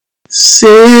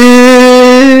6.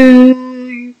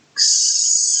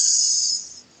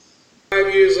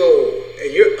 5 years old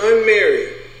and you're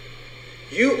unmarried,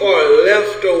 you are a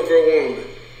leftover woman.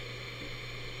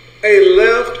 A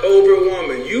leftover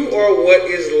woman. You are what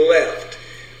is left.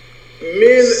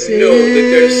 Men know that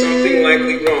there's something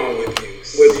likely wrong with you.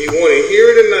 Whether you want to hear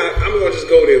it or not, I'm going to just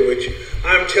go there with you.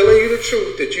 I'm telling you the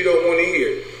truth that you don't want to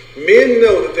hear. Men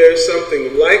know that there's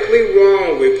something likely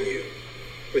wrong with you.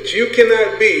 But you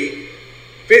cannot be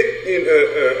fit in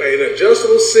an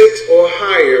adjustable 6 or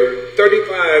higher,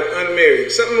 35,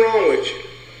 unmarried. Something wrong with you.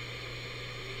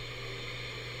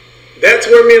 That's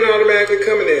where men are automatically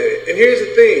coming at it. And here's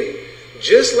the thing.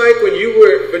 Just like when you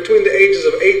were between the ages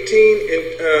of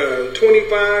 18 and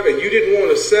 25 and you didn't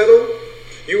want to settle,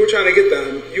 you were trying to get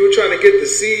the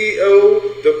CEO,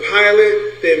 the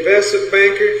pilot, the investment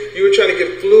banker, you were trying to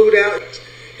get flued out.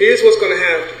 Here's what's going to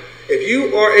happen. If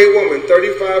you are a woman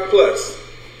 35 plus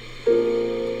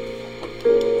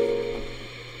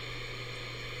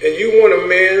and you want a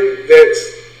man that's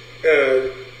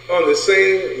on the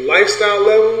same lifestyle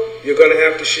level, you're going to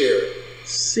have to share it.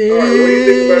 All right, what do you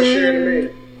think about sharing a man?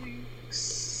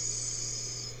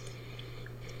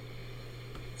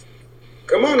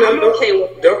 Come on now, I'm okay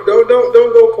with that.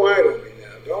 Don't go quiet on me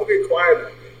now. Don't get quiet on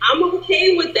me. I'm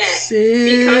okay with that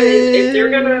because if they're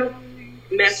gonna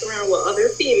mess around with other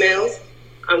females,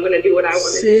 I'm gonna do what I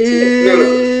want to do. No,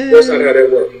 that's not how that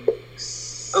works.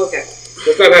 Okay.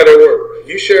 That's not how that works.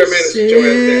 You share a man and sit your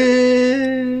ass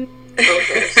down.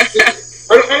 Okay.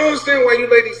 I don't understand why you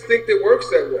ladies think that works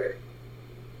that way.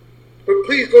 But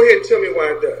please go ahead and tell me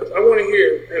why it does. I want to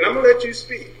hear, and I'm going to let you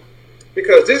speak.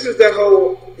 Because this is that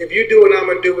whole, if you do it, I'm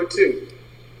going to do it too.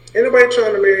 Ain't nobody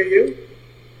trying to marry you.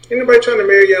 Ain't nobody trying to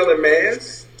marry y'all in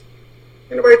mass.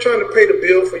 Ain't nobody trying to pay the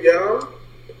bill for y'all.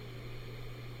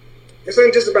 This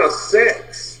ain't just about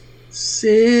sex.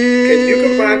 You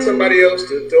can find somebody else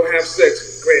to have sex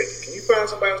with. Great. Can you find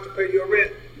somebody else to pay your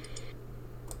rent?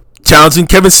 Challenging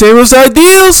Kevin Samuels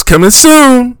ideals coming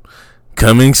soon.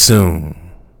 Coming soon.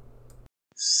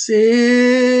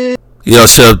 Yo,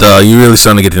 shut up, dog. You really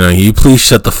starting to get to know you. You please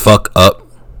shut the fuck up.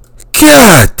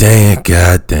 God damn.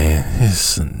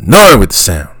 It's annoying with the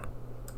sound.